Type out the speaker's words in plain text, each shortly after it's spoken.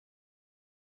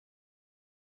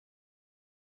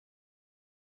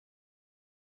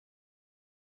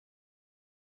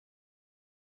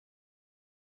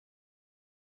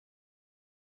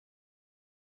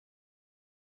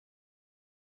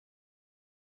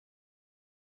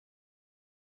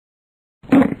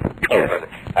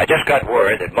just got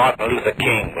word that Martin Luther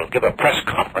King will give a press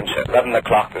conference at 11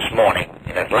 o'clock this morning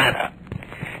in Atlanta.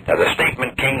 Now, the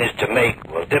statement King is to make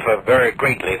will differ very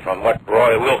greatly from what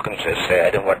Roy Wilkins has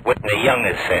said and what Whitney Young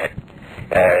has said,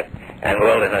 and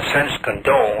will, in a sense,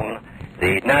 condone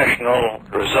the national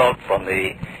result from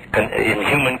the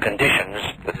inhuman conditions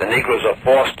that the Negroes are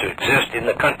forced to exist in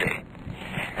the country.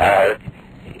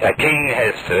 King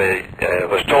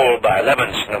was told by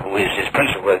Levinson, who is his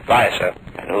principal advisor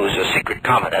and who is a secret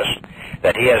communist,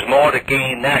 that he has more to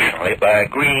gain nationally by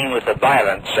agreeing with the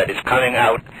violence that is coming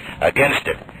out against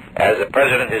it, as the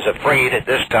president is afraid at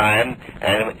this time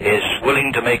and is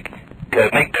willing to make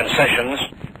concessions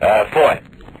for it.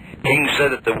 King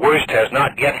said that the worst has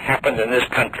not yet happened in this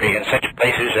country in such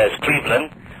places as Cleveland,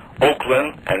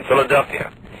 Oakland, and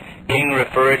Philadelphia. King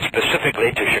referred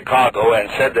specifically to Chicago and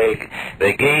said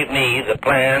they gave me the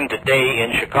plan today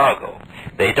in Chicago.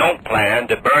 They don't plan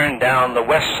to burn down the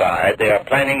west side. They are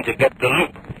planning to get the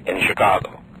loop in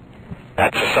Chicago.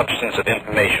 That's the substance of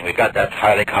information. We got that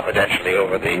highly confidentially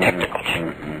over the technicals.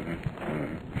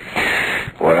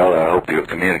 Well, I hope you'll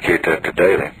communicate that to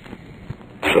Daley,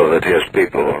 so that his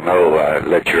people will know.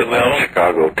 Let your man in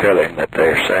Chicago tell him that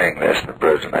they're saying this, and the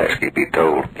president asked he be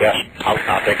told. Yes,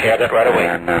 I'll take care of that right away.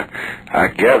 And I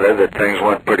gather that things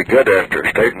went pretty good after a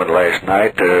statement last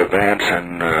night. Vance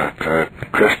and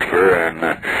Christopher, and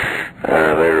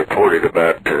they reported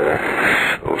about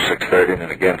 6:30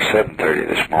 and again 7:30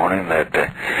 this morning that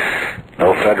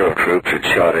no federal troops had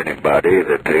shot anybody,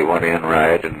 that they went in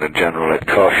right, and the general had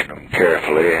cautioned them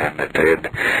carefully, and that they had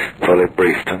fully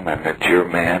briefed them, and that your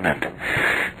men and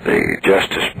the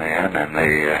justice men and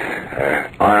the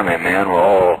army men were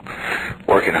all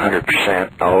working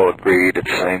 100%, all agreed at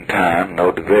the same time,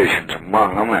 no divisions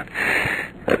among them, and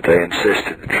that they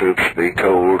insisted the troops be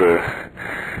told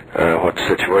what the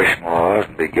situation was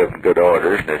and be given good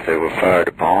orders, and if they were fired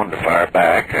upon, to fire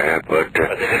back. But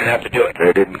they didn't have to do it.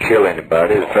 They didn't kill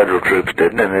anybody. The federal troops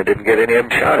didn't, and they didn't get any of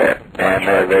them shot at. And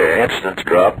the incidents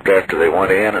dropped after they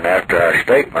went in, and after our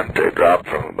statement, they dropped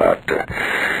from about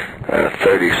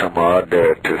 30-some-odd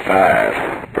to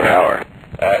 5 per hour.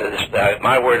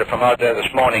 My word from out there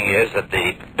this morning is that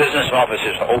the business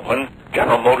offices are open,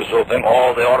 General Motors is open,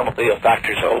 all the automobile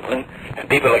factories are open, and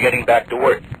people are getting back to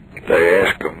work. They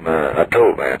asked them, I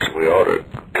told Vance we ought to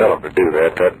tell them to do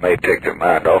that. That may take their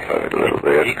mind off of it a little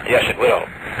bit. Yes, it will.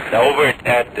 Now, over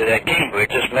at Cambridge,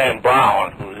 this man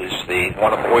Brown, who is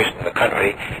one of the worst in the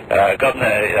country,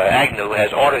 Governor Agnew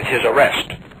has ordered his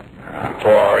arrest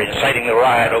for inciting the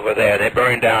riot over there. They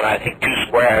burned down, I think, 2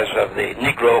 squares of the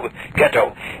Negro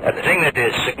ghetto. The thing that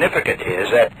is significant is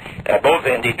that both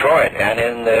in Detroit and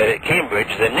in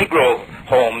Cambridge, the Negro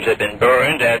homes have been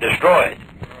burned and destroyed.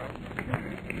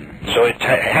 So it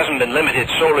hasn't been limited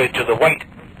solely to the white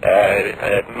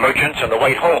merchants and the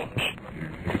white homes,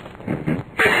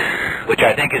 which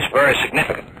I think is very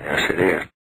significant. Yes, it is.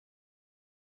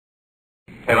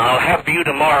 And I'll have for you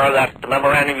tomorrow that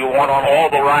memorandum you want on all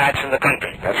the riots in the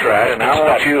country. That's right, and I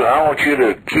want you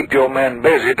to keep your men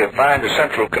busy to find a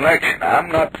central connection. I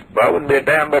wouldn't be a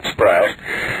damn bit surprised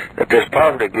that this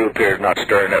poverty group here is not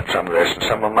stirring up some of this, and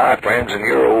some of my friends and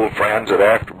your old friends that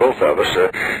after both of us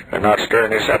are not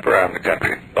stirring this up around the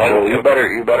country. So you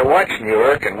better watch New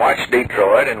York and watch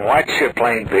Detroit and watch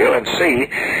Plainville and see,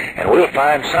 and we'll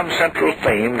find some central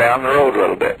theme down the road a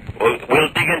little bit. We'll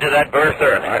dig into that very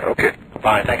thoroughly. All right, okay.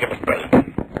 Fine, thank you, Mr. President.